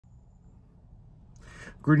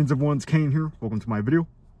Greetings everyone, it's Cain here. Welcome to my video.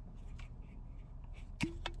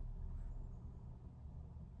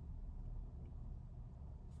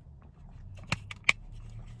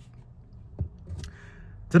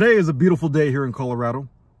 Today is a beautiful day here in Colorado.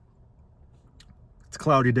 It's a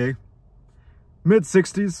cloudy day.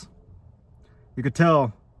 Mid-60s. You could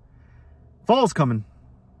tell fall's coming.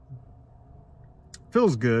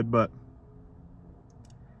 Feels good, but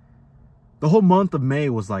the whole month of May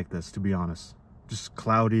was like this, to be honest. Just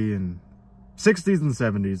cloudy and 60s and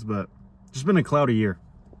 70s, but just been a cloudy year.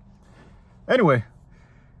 Anyway,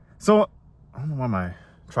 so I don't know why my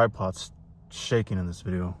tripod's shaking in this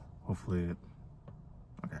video. Hopefully it...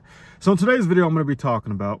 Okay. So in today's video, I'm going to be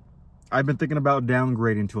talking about, I've been thinking about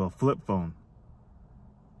downgrading to a flip phone.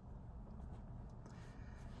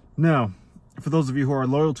 Now, for those of you who are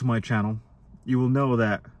loyal to my channel, you will know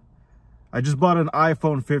that I just bought an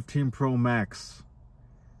iPhone 15 Pro Max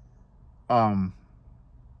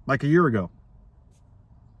like a year ago.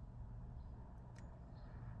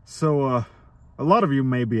 So a lot of you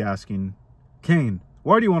may be asking, Cain,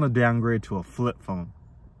 why do you want to downgrade to a flip phone?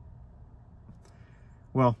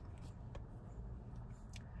 Well,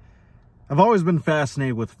 I've always been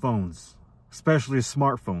fascinated with phones, especially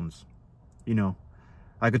smartphones. You know,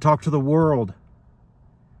 I could talk to the world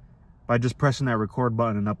by just pressing that record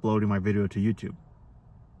button and uploading my video to YouTube.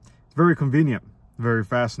 It's very convenient, very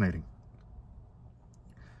fascinating.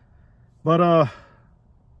 But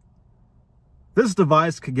this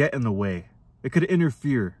device could get in the way. It could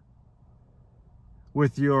interfere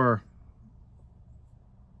with your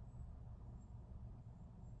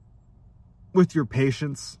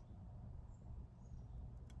patience,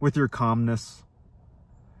 with your calmness,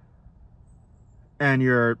 and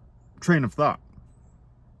your train of thought.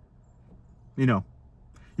 You know,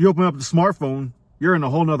 you open up the smartphone, you're in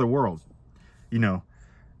a whole nother world. You know,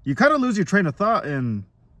 you kind of lose your train of thought in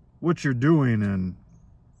what you're doing and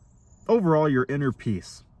overall your inner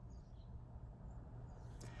peace.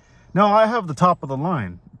 Now, I have the top of the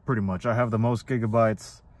line, pretty much. I have the most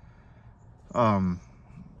gigabytes.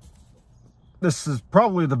 This is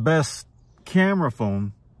probably the best camera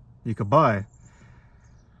phone you could buy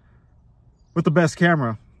with the best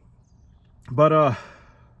camera. But I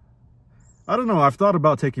don't know, I've thought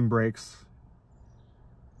about taking breaks,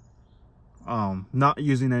 not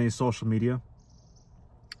using any social media.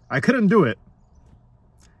 I couldn't do it.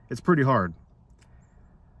 It's pretty hard.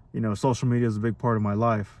 You know, social media is a big part of my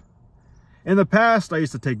life. In the past, I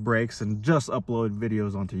used to take breaks and just upload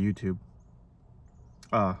videos onto YouTube.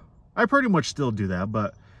 I pretty much still do that,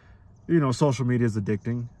 but, you know, social media is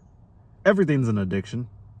addicting. Everything's an addiction.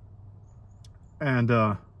 And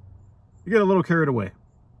you get a little carried away.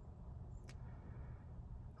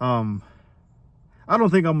 I don't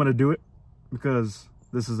think I'm going to do it because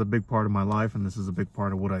this is a big part of my life and this is a big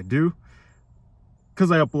part of what I do.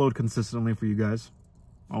 Because I upload consistently for you guys.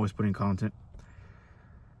 Always putting content.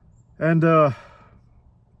 And I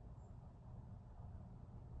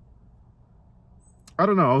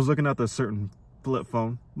don't know, I was looking at this certain flip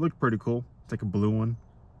phone. Looked pretty cool. It's like a blue one.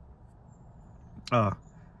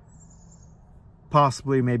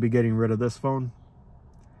 Possibly maybe getting rid of this phone.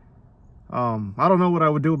 I don't know what I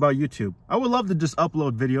would do about YouTube. I would love to just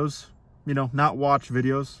upload videos, you know, not watch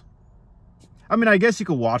videos. I mean, I guess you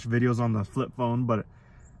could watch videos on the flip phone, but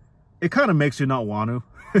it kind of makes you not want to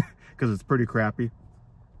because it's pretty crappy.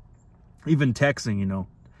 Even texting, you know,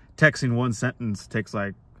 texting one sentence takes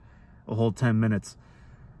like a whole 10 minutes.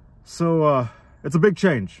 So it's a big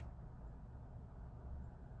change.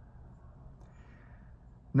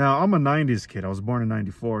 Now, I'm a 90s kid. I was born in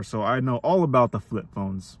 94, so I know all about the flip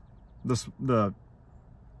phones. The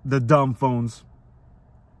dumb phones.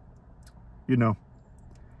 You know.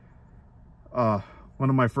 One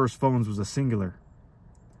of my first phones was a Singular.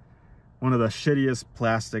 One of the shittiest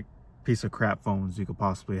plastic piece of crap phones you could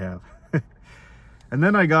possibly have. And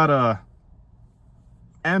then I got a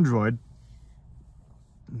Android.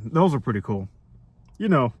 Those are pretty cool. You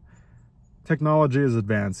know, technology is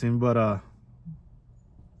advancing, but I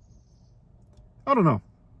don't know.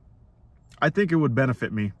 I think it would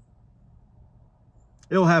benefit me.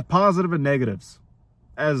 It'll have positive and negatives,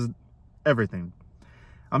 as everything.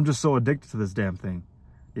 I'm just so addicted to this damn thing,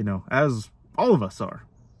 you know, as all of us are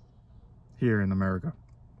here in America.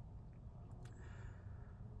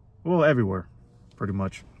 Well, everywhere, pretty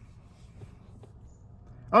much.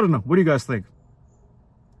 I don't know. What do you guys think?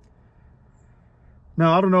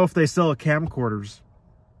 Now, I don't know if they sell camcorders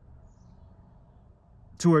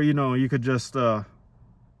to where, you know, you could just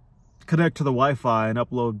connect to the Wi-Fi and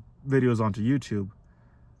upload videos onto YouTube.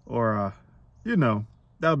 Or, you know,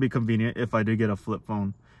 that would be convenient if I did get a flip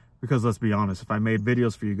phone. Because let's be honest, if I made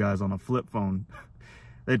videos for you guys on a flip phone,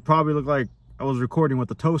 they'd probably look like I was recording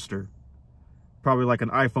with a toaster. Probably like an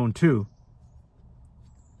iPhone 2.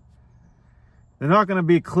 They're not going to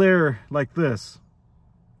be clear like this.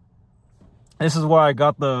 This is why I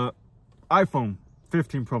got the iPhone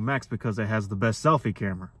 15 Pro Max, because it has the best selfie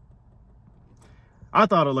camera. I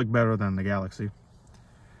thought it looked better than the Galaxy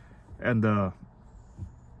and the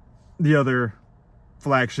other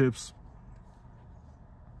flagships.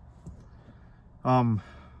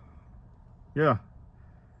 Yeah.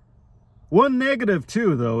 One negative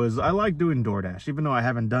too, though, is I like doing DoorDash, even though I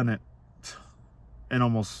haven't done it in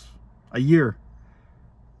almost a year.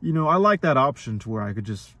 You know, I like that option to where I could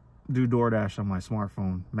just do DoorDash on my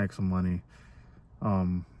smartphone, make some money.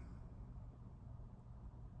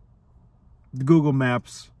 The Google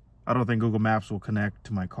Maps, I don't think Google Maps will connect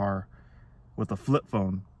to my car with a flip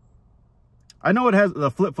phone. I know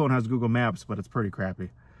the flip phone has Google Maps, but it's pretty crappy.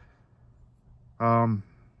 I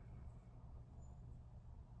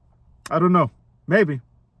don't know. Maybe.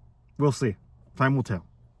 We'll see. Time will tell.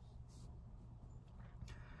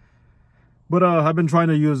 But I've been trying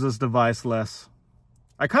to use this device less.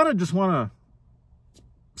 I kind of just want to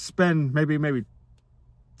spend maybe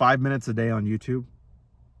 5 minutes a day on YouTube.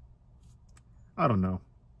 I don't know.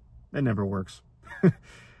 It never works.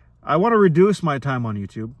 I want to reduce my time on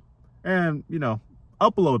YouTube and, you know,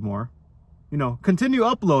 upload more. You know, continue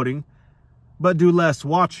uploading, but do less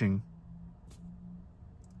watching.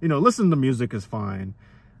 You know, listen to music is fine,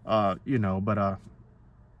 you know, but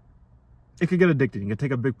it could get addicting. It could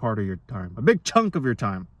take a big part of your time, a big chunk of your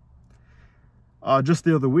time. Just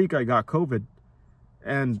the other week, I got COVID,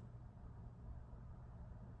 and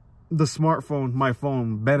the smartphone, my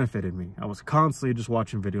phone, benefited me. I was constantly just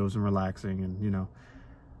watching videos and relaxing, and, you know,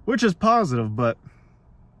 which is positive, but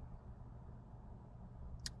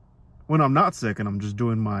when I'm not sick and I'm just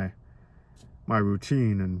doing my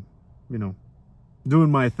routine and, you know,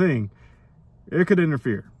 doing my thing, it could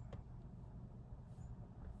interfere.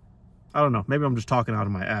 I don't know. Maybe I'm just talking out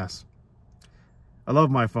of my ass. I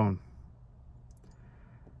love my phone.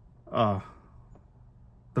 The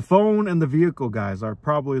phone and the vehicle, guys, are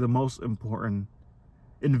probably the most important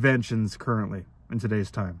inventions currently in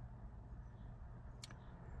today's time.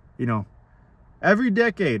 You know, every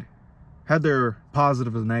decade had their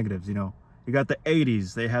positives and negatives, you know. You got the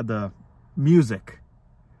 80s, they had the music.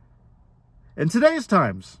 In today's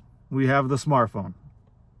times, we have the smartphone.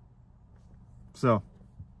 So,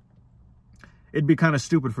 it'd be kind of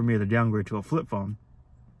stupid for me to downgrade to a flip phone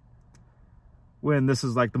when this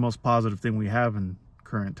is like the most positive thing we have in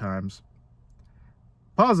current times.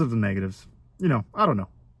 Positives and negatives. You know, I don't know.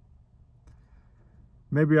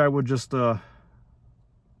 Maybe I would just, I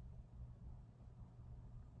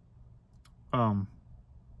don't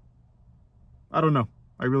know.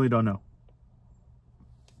 I really don't know.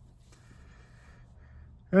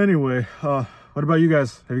 Anyway, what about you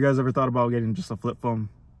guys? Have you guys ever thought about getting just a flip phone?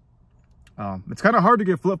 It's kind of hard to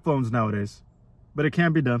get flip phones nowadays, but it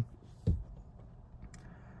can be done.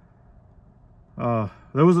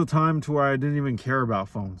 There was a time to where I didn't even care about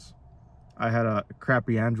phones. I had a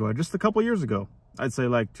crappy Android just a couple years ago. I'd say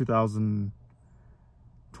like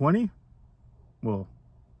 2020? Well,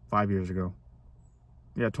 5 years ago.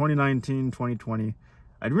 Yeah, 2019, 2020.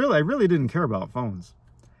 I really didn't care about phones.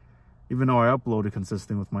 Even though I uploaded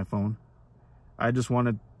consistently with my phone. I just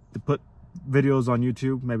wanted to put videos on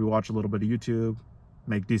YouTube, maybe watch a little bit of YouTube,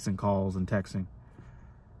 make decent calls and texting.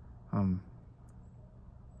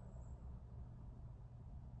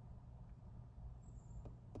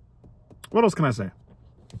 What else can I say?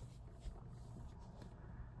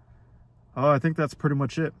 I think that's pretty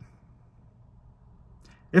much it.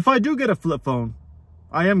 If I do get a flip phone,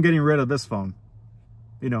 I am getting rid of this phone.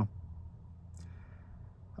 You know.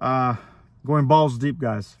 Going balls deep,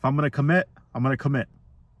 guys. If I'm going to commit, I'm going to commit.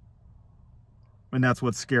 And that's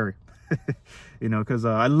what's scary. You know, because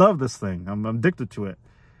I love this thing. I'm addicted to it.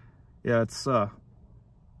 Yeah, it's... I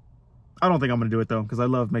don't think I'm going to do it, though, because I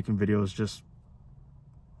love making videos, just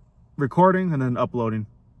recording and then uploading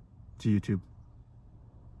to YouTube.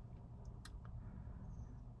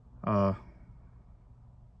 I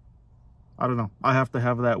don't know. I have to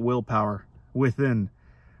have that willpower within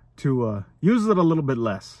to use it a little bit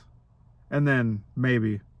less. And then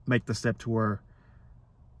maybe make the step to where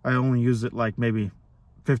I only use it like maybe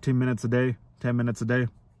 15 minutes a day, 10 minutes a day.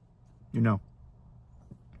 You know.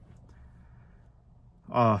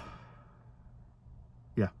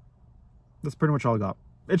 Yeah. That's pretty much all I got.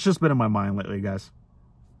 It's just been in my mind lately, guys.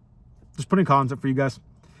 Just putting content for you guys.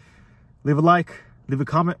 Leave a like, leave a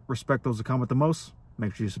comment. Respect those that comment the most.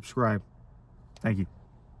 Make sure you subscribe. Thank you.